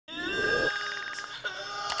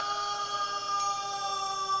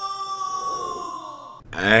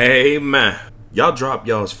Hey man, y'all drop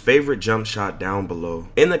y'all's favorite jump shot down below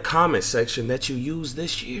in the comment section that you used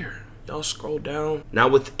this year. Y'all scroll down. Now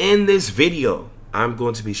within this video, I'm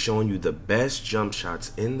going to be showing you the best jump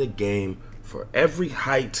shots in the game for every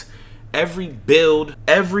height, every build,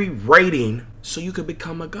 every rating, so you could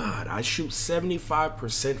become a god. I shoot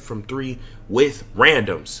 75% from 3 with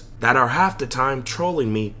randoms that are half the time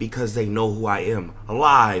trolling me because they know who I am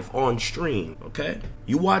live on stream, okay?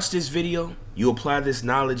 You watch this video, you apply this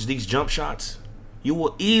knowledge, these jump shots, you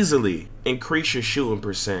will easily increase your shooting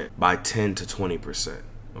percent by 10 to 20%.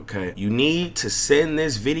 Okay, you need to send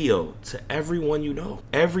this video to everyone you know.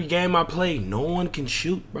 Every game I play, no one can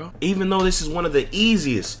shoot, bro. Even though this is one of the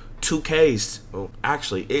easiest 2Ks, well,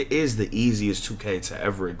 actually, it is the easiest 2K to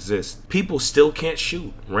ever exist. People still can't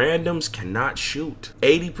shoot. Randoms cannot shoot.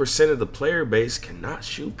 80% of the player base cannot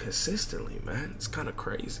shoot consistently, man. It's kind of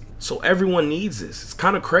crazy. So everyone needs this. It's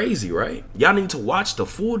kind of crazy, right? Y'all need to watch the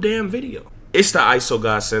full damn video. It's the ISO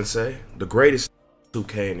God Sensei, the greatest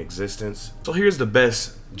 2K in existence. So here's the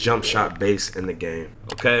best jump shot base in the game,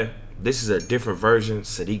 okay? This is a different version.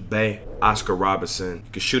 Sadiq Bey, Oscar Robinson.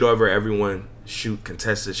 You can shoot over everyone, shoot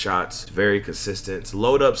contested shots. It's very consistent.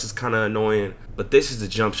 Load ups is kind of annoying, but this is the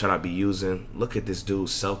jump shot I be using. Look at this dude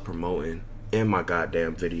self-promoting in my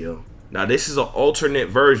goddamn video. Now this is an alternate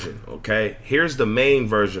version, okay? Here's the main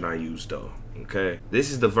version I use though, okay? This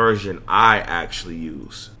is the version I actually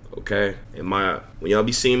use. Okay, when y'all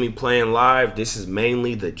be seeing me playing live, this is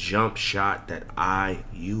mainly the jump shot that I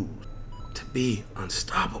use to be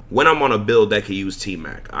unstoppable. When I'm on a build that can use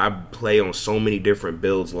T-Mac, I play on so many different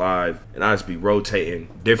builds live, and I just be rotating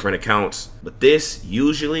different accounts. But this,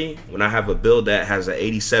 usually, when I have a build that has an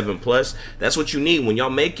 87 plus, that's what you need. When y'all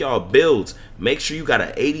make y'all builds, make sure you got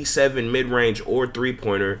an 87 mid-range or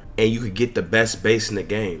three-pointer, and you could get the best base in the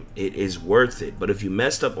game. It is worth it. But if you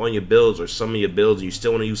messed up on your builds or some of your builds, and you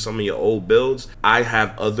still want to use some of your old builds, I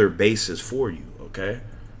have other bases for you, okay?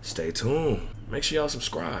 Stay tuned. Make sure y'all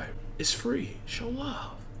subscribe. It's free. Show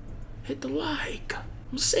love. Hit the like.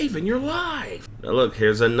 I'm saving your life. Now look,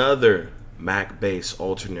 here's another Mac base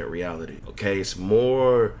alternate reality. Okay, it's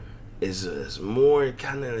more kind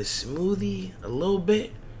of smoothie a little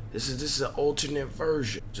bit. This is an alternate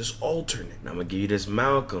version. Just alternate. Now I'm gonna give you this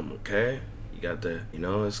Malcolm, okay? You got the,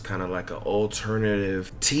 it's kind of like an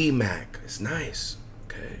alternative T-Mac. It's nice.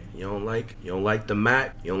 Okay, you don't like the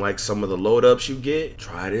Mac, you don't like some of the load ups you get,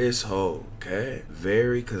 try this hoe, okay?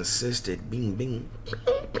 Very consistent, bing, bing, bing,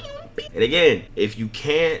 bing, bing. And again, if you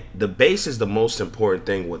can't, the base is the most important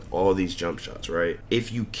thing with all these jump shots, right?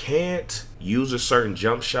 If you can't use a certain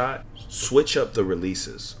jump shot, switch up the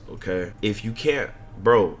releases, okay? If you can't,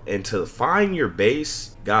 bro, and to find your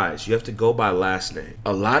base, guys, you have to go by last name.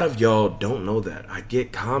 A lot of y'all don't know that. I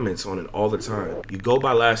get comments on it all the time. You go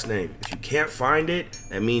by last name. If you can't find it,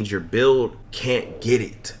 that means your build can't get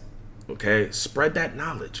it. Okay? Spread that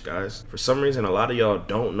knowledge, guys. For some reason, a lot of y'all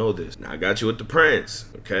don't know this. Now, I got you with the Prince,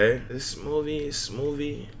 okay? This movie is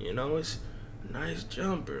smoothie, it's a nice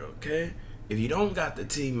jumper, okay? If you don't got the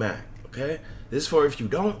T-Mac, okay? This is for if you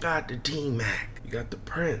don't got the T-Mac. You got the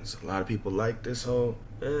Prince. A lot of people like this whole,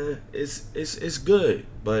 it's good,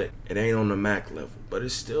 but it ain't on the Mac level. But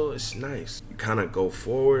it's nice. You kind of go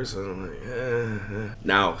forward, so I'm like,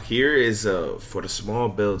 Now, here is for the small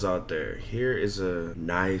builds out there, here is a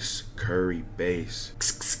nice Curry base.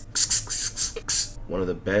 One of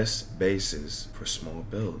the best bases for small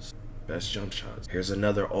builds. Best jump shots. Here's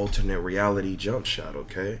another alternate reality jump shot,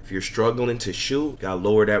 okay? If you're struggling to shoot, gotta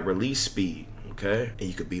lower that release speed. Okay, and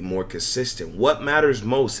you could be more consistent. What matters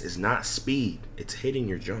most is not speed, it's hitting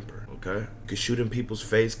your jumper. Okay, you can shoot in people's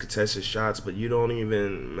face, contested shots, but you don't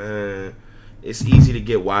even, man, it's easy to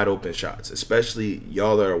get wide open shots, especially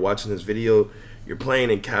y'all that are watching this video. You're playing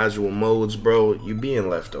in casual modes, bro, you being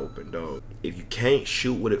left open, dog. If you can't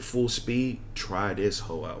shoot with it full speed, try this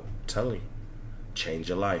hoe out. I'm telling you, change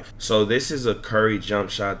your life. So this is a Curry jump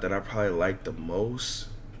shot that I probably like the most.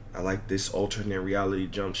 I like this alternate reality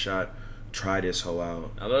jump shot. Try this hoe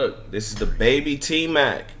out. Now look, this is the baby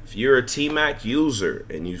T-Mac. If you're a T-Mac user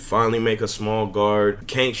and you finally make a small guard, you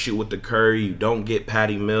can't shoot with the Curry, you don't get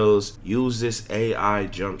Patty Mills, use this AI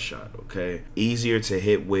jump shot, okay? Easier to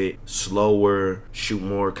hit with, slower, shoot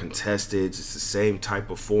more contested. It's the same type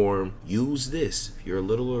of form. Use this if you're a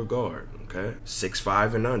littler guard, okay?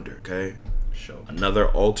 6'5" and under, okay? Show. Another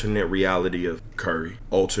alternate reality of Curry.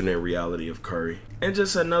 Alternate reality of Curry. And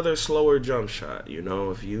just another slower jump shot,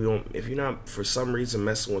 if you're not for some reason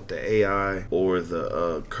messing with the AI or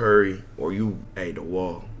the Curry, or the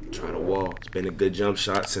wall. Try the wall. It's been a good jump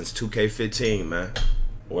shot since 2K15, man.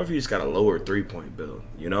 Or if you just got a lower 3-point build,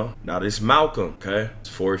 you know? Now this Malcolm, okay? It's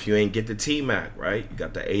for if you ain't get the T-Mac, right? You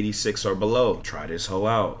got the 86 or below. Try this hoe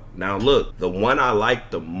out. Now look, the one I like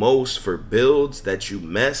the most for builds that you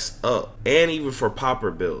mess up, and even for popper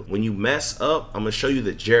build, when you mess up, I'm gonna show you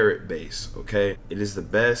the Jarrett base, okay? It is the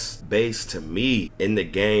best base to me in the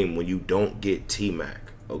game when you don't get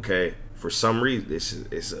T-Mac, okay? For some reason,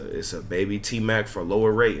 it's a baby T-Mac for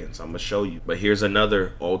lower ratings. I'm gonna show you. But here's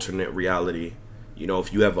another alternate reality. You know,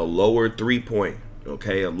 if you have a lower 3-point,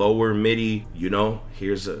 okay, a lower midi, you know,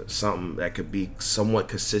 here's something that could be somewhat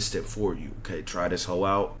consistent for you. Okay, try this hoe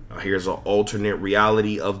out. Now here's an alternate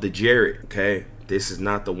reality of the Jarrett. Okay, this is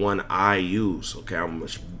not the one I use. Okay, I'm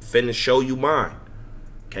finna show you mine.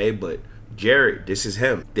 Okay, but Jarrett, this is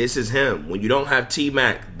him. This is him. When you don't have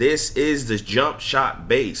T-Mac, this is the jump shot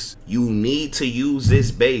base. You need to use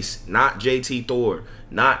this base, not JT Thor.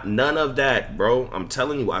 Not none of that, bro. I'm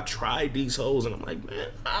telling you, I tried these hoes and I'm like, man,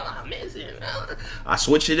 I'm missing. I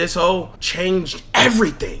switched to this hoe, changed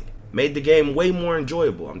everything. Made the game way more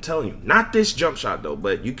enjoyable. I'm telling you. Not this jump shot though,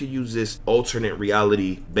 but you could use this alternate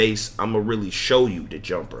reality base. I'ma really show you the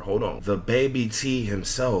jumper. Hold on. The baby T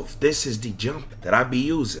himself. This is the jumper that I be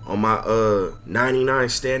using on my 99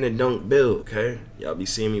 standing dunk build, okay? Y'all be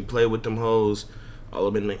seeing me play with them hoes. All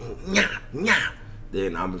up in the nyah.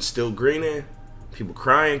 Then I'm still greening. People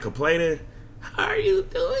crying, complaining. How are you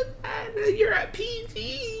doing that? You're at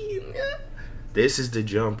PG. This is the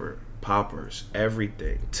jumper. Poppers,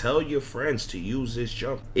 everything. Tell your friends to use this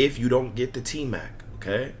jump if you don't get the T-Mac,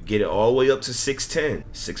 okay? Get it all the way up to 6'10",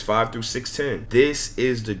 6'5" through 6'10". This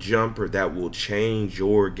is the jumper that will change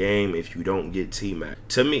your game if you don't get T-Mac.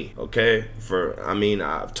 To me, okay?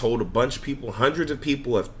 I've told a bunch of people, hundreds of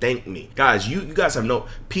people have thanked me. Guys, you guys have no,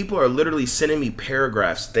 people are literally sending me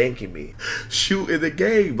paragraphs thanking me. Shoot in the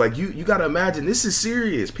game. Like, you gotta imagine, this is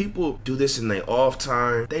serious. People do this in their off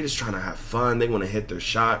time. They just trying to have fun. They want to hit their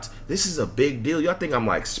shots. This is a big deal. Y'all think I'm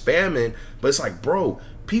like spamming, but it's like, bro,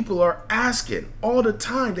 people are asking all the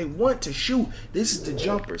time. They want to shoot. This is the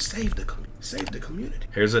jumper. Save the community.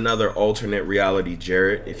 Here's another alternate reality,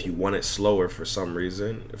 Jarrett. If you want it slower for some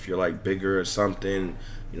reason, if you're like bigger or something,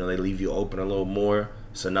 you know, they leave you open a little more.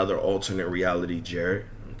 It's another alternate reality, Jarrett.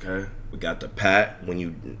 Okay. We got the Pat when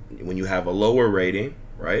you have a lower rating,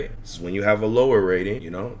 right? This is when you have a lower rating, you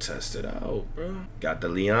know, test it out, bro. Got the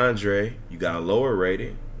Leandre, you got a lower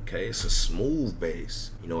rating. Okay, it's a smooth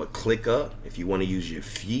base. You know, a click up. If you want to use your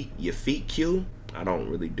feet cue. I don't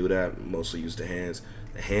really do that. Mostly use the hands.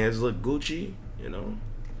 The hands look Gucci, you know.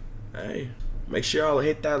 Hey, make sure y'all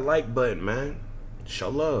hit that like button, man. Show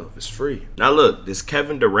love. It's free. Now look, this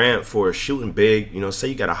Kevin Durant for shooting big. You know, say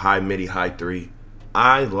you got a high midi, high 3.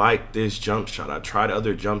 I like this jump shot. I tried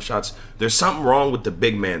other jump shots. There's something wrong with the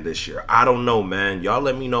big man this year. I don't know, man. Y'all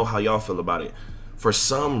let me know how y'all feel about it. For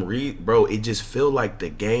some reason, bro, it just feel like the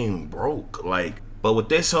game broke. Like, but with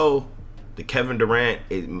this whole, the Kevin Durant,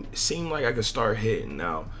 it seemed like I could start hitting.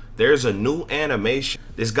 Now, there's a new animation.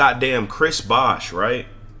 This goddamn Chris Bosh, right?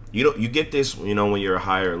 You get this, you know, when you're a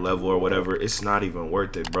higher level or whatever. It's not even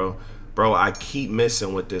worth it, bro. Bro, I keep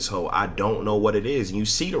missing with this whole. I don't know what it is. And you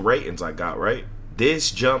see the ratings I got, right?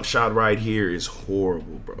 This jump shot right here is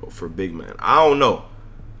horrible, bro, for big man. I don't know.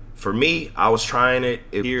 For me, I was trying it.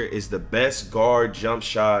 Here is the best guard jump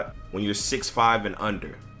shot when you're 6'5" and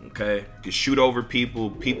under, okay? You can shoot over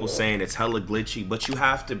people saying it's hella glitchy, but you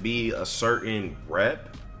have to be a certain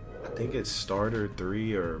rep. I think it's starter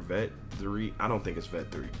 3 or vet 3. I don't think it's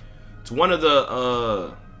vet 3. It's one of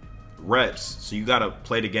the reps, so you gotta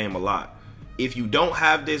play the game a lot. If you don't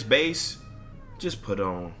have this base, just put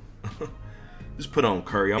on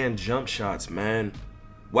Curry. And jump shots, man.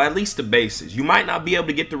 Well, at least the bases. You might not be able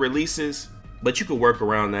to get the releases, but you could work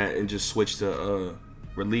around that and just switch to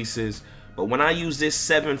releases. But when I use this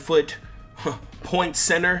 7-foot point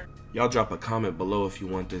center, y'all drop a comment below if you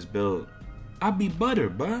want this build. I'll be butter,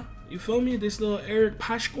 bruh. You feel me? This little Eric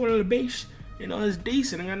Pashko on the base, you know, it's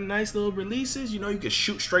decent. I got nice little releases. You know, you can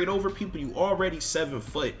shoot straight over people. You already 7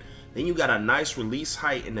 foot. Then you got a nice release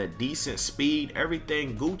height and a decent speed.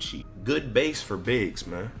 Everything Gucci. Good base for bigs,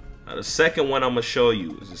 man. Now, the second one I'm going to show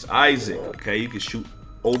you is this Isaac, okay? You can shoot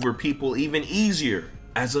over people even easier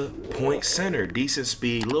as a point center. Decent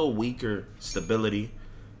speed, a little weaker stability,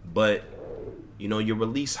 but, you know, your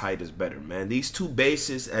release height is better, man. These two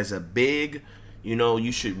bases as a big, you know,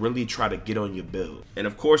 you should really try to get on your build. And,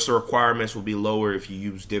 of course, the requirements will be lower if you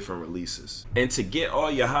use different releases. And to get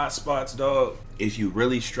all your hot spots, dog, if you're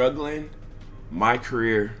really struggling, my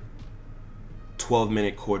career,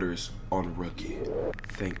 12-minute quarters on rookie.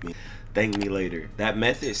 Thank me later. That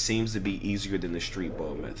method seems to be easier than the street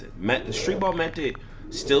ball method. The street ball method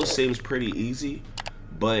still seems pretty easy,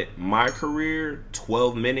 But my career,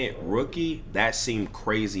 12-minute rookie, that seemed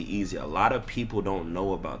crazy easy. A lot of people don't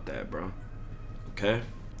know about that, bro. Okay?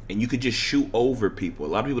 And you could just shoot over people. A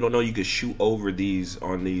lot of people don't know you could shoot over these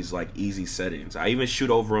on these like easy settings. I even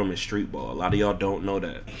shoot over them in street ball. A lot of y'all don't know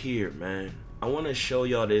that. Here, man, I want to show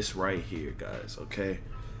y'all this right here, guys, okay?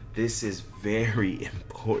 This is very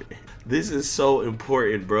important. This is so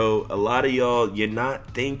important, bro. A lot of y'all, you're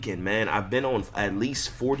not thinking, man. I've been on at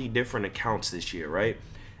least 40 different accounts this year, right?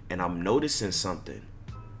 And I'm noticing something.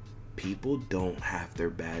 People don't have their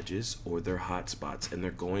badges or their hotspots, and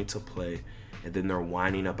they're going to play, and then they're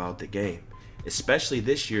whining about the game. Especially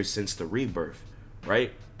this year since the rebirth,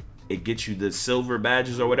 right? It gets you the silver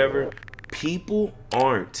badges or whatever. People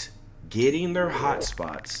aren't getting their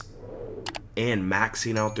hotspots and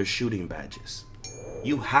maxing out their shooting badges.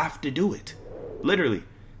 You have to do it. Literally.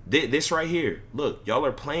 This right here. Look, y'all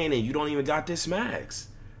are playing and you don't even got this max.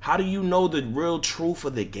 How do you know the real truth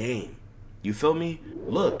of the game? You feel me?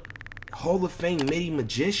 Look, Hall of Fame midi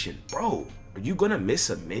magician. Bro, are you gonna miss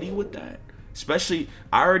a midi with that? Especially,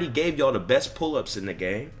 I already gave y'all the best pull-ups in the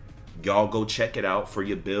game. Y'all go check it out for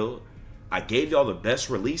your build. I gave y'all the best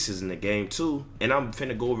releases in the game too. And I'm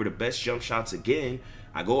finna go over the best jump shots again.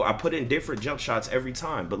 I put in different jump shots every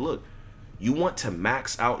time. But look, you want to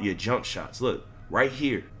max out your jump shots. Look, right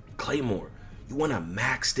here, Claymore. You want to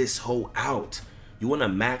max this hoe out. You want to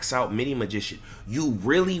max out Mini Magician. You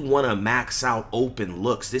really want to max out open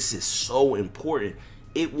looks. This is so important.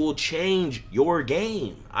 It will change your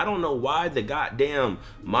game. I don't know why the goddamn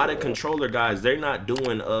modded controller guys, they're not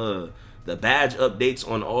doing the badge updates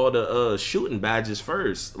on all the shooting badges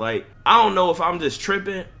first. Like, I don't know if I'm just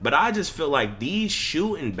tripping, but I just feel like these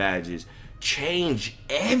shooting badges change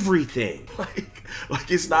everything.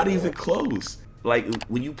 Like it's not even close. Like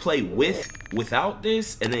when you play without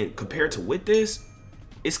this and then compared to with this,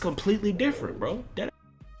 it's completely different, bro.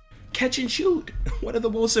 Catch and shoot, one of the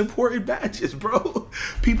most important badges, bro.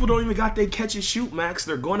 People don't even got their catch and shoot max.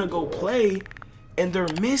 They're gonna go play and they're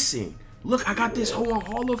missing. Look, I got this whole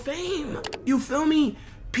Hall of Fame. You feel me?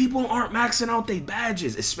 People aren't maxing out their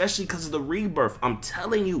badges, especially because of the rebirth. I'm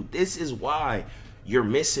telling you, this is why you're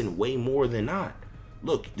missing way more than not.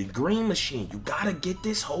 Look, the green machine, you gotta get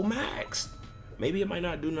this whole max. Maybe it might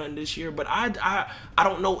not do nothing this year, but I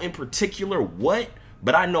don't know in particular what,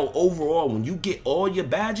 but I know overall when you get all your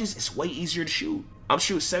badges, it's way easier to shoot. I'm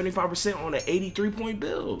shooting 75% on an 83-point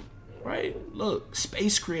build, right? Look,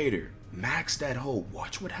 Space Creator. Max that hoe,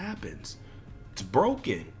 watch what happens. It's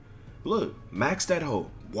broken. Look, max that hoe,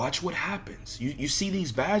 watch what happens. You see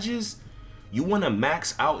these badges? You want to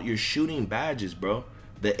max out your shooting badges, bro.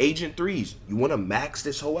 The Agent 3s, you want to max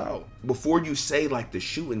this hoe out. Before you say like the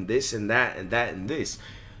shooting this and that and that and this.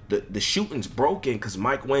 The shooting's broken because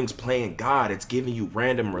Mike Wang's playing God. It's giving you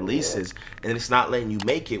random releases and it's not letting you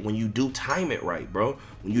make it when you do time it right, bro.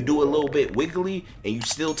 When you do a little bit wiggly and you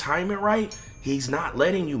still time it right, he's not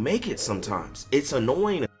letting you make it sometimes. It's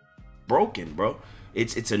annoying. Broken, bro.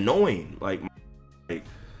 It's annoying. Like,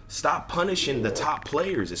 stop punishing the top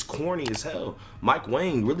players. It's corny as hell. Mike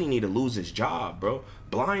Wang really need to lose his job, bro.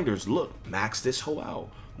 Blinders, look, max this hoe out.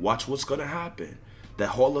 Watch what's gonna happen. That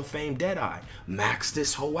Hall of Fame Deadeye, max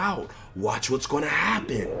this hoe out. Watch what's gonna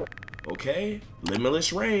happen. Okay?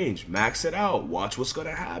 Limitless range, max it out. Watch what's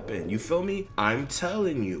gonna happen. You feel me? I'm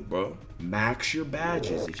telling you, bro. Max your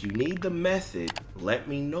badges. If you need the method, let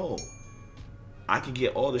me know. I could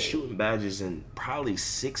get all the shooting badges in probably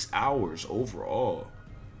 6 hours overall.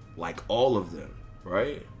 Like all of them,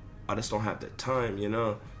 right? I just don't have the time, you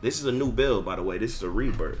know? This is a new build, by the way. This is a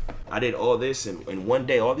rebirth. I did all this in one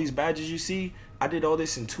day. All these badges you see, I did all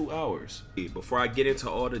this in 2 hours. Before I get into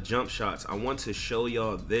all the jump shots, I want to show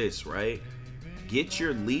y'all this, right? Get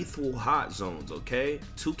your lethal hot zones, okay?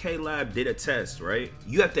 2K Lab did a test, right?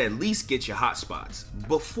 You have to at least get your hot spots.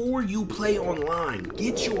 Before you play online,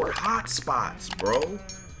 get your hot spots, bro.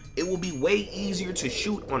 It will be way easier to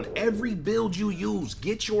shoot on every build you use.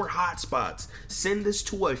 Get your hotspots. Send this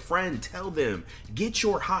to a friend. Tell them, get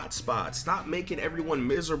your hotspots. Stop making everyone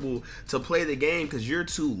miserable to play the game because you're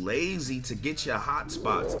too lazy to get your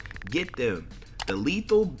hotspots. Get them. The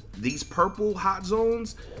lethal, these purple hot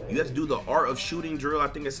zones, you have to do the art of shooting drill. I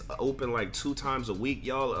think it's open like 2 times a week.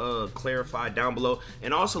 Y'all clarify down below.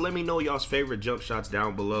 And also let me know y'all's favorite jump shots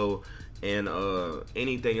down below and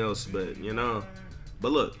anything else, but you know.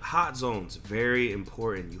 But look, hot zones, very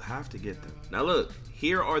important. You have to get them. Now look,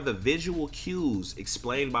 here are the visual cues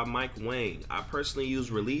explained by Mike Wang. I personally use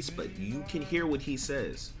release, but you can hear what he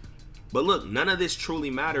says. But look, none of this truly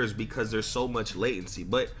matters because there's so much latency.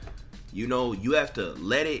 But you know, you have to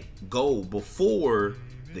let it go before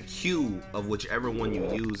the cue of whichever one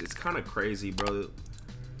you use. It's kind of crazy, bro.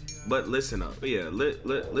 But listen up. Yeah,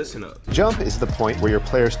 listen up. Jump is the point where your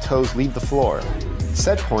player's toes leave the floor.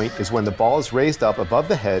 Set point is when the ball is raised up above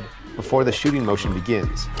the head before the shooting motion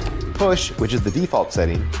begins. Push, which is the default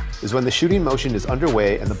setting, is when the shooting motion is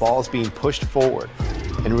underway and the ball is being pushed forward.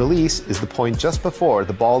 And release is the point just before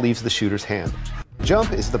the ball leaves the shooter's hand.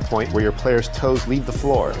 Jump is the point where your player's toes leave the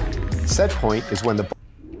floor. Set point is when the ball...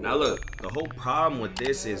 Now look, the whole problem with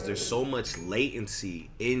this is there's so much latency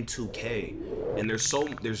in 2K, and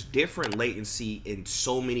there's different latency in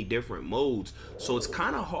so many different modes, so it's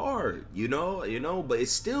kind of hard, you know, but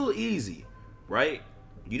it's still easy, right?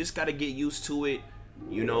 You just got to get used to it.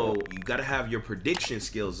 You know, you got to have your prediction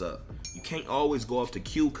skills up. You can't always go off the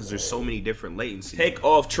cue because there's so many different latencies. Take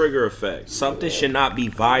off trigger effect. Something should not be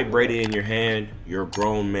vibrating in your hand. You're a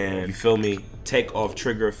grown man. You feel me? Take off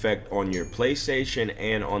trigger effect on your PlayStation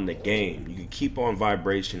and on the game. You can keep on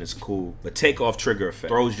vibration, it's cool. But take off trigger effect.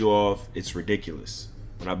 Throws you off. It's ridiculous.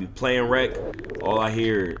 When I be playing rec, all I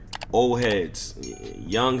hear old heads,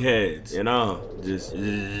 young heads, you know, just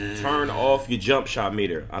turn off your jump shot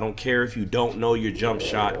meter. I don't care if you don't know your jump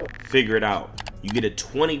shot, figure it out. You get a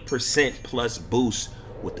 20% plus boost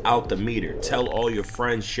without the meter. Tell all your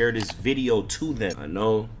friends, share this video to them. I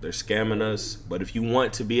know they're scamming us, but if you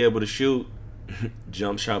want to be able to shoot,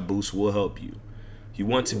 jump shot boost will help you. If you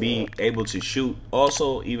want to be able to shoot,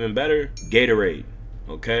 also even better, Gatorade.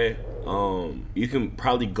 Okay, you can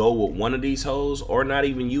probably go with one of these hoes or not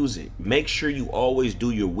even use it. Make sure you always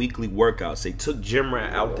do your weekly workouts. They took gym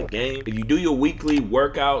rat out the game. If you do your weekly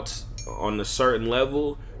workouts on a certain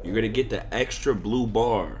level, you're gonna get the extra blue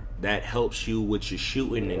bar that helps you with your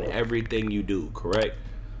shooting and everything you do, correct?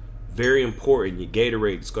 Very important. Your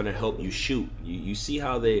Gatorade is gonna help you shoot. You see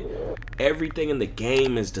how everything in the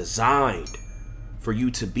game is designed for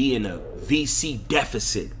you to be in a VC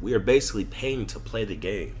deficit. We are basically paying to play the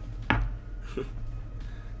game.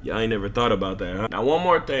 Y'all ain't never thought about that, huh? Now, one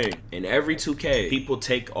more thing. In every 2K, people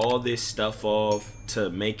take all this stuff off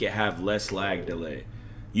to make it have less lag delay.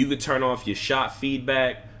 You could turn off your shot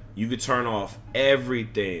feedback. You could turn off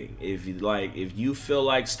everything. If you feel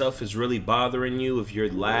like stuff is really bothering you, if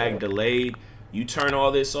you're lag delayed, you turn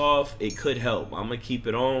all this off, it could help. I'm gonna keep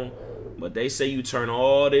it on, but they say you turn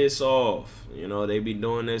all this off. You know, they be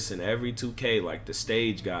doing this in every 2K, like the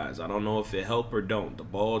stage guys. I don't know if it help or don't. The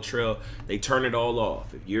ball trail, they turn it all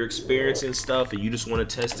off. If you're experiencing stuff and you just want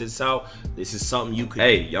to test this out, this is something you could.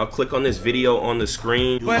 Hey, y'all click on this video on the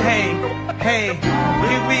screen. But hey,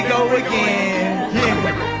 here we go again.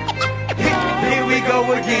 Yeah. Here we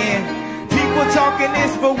go again. People talking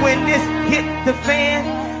this, but when this hit the fan,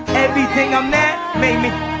 everything I'm at made me.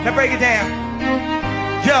 Now break it down.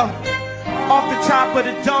 Yo, off the top of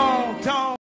the dome.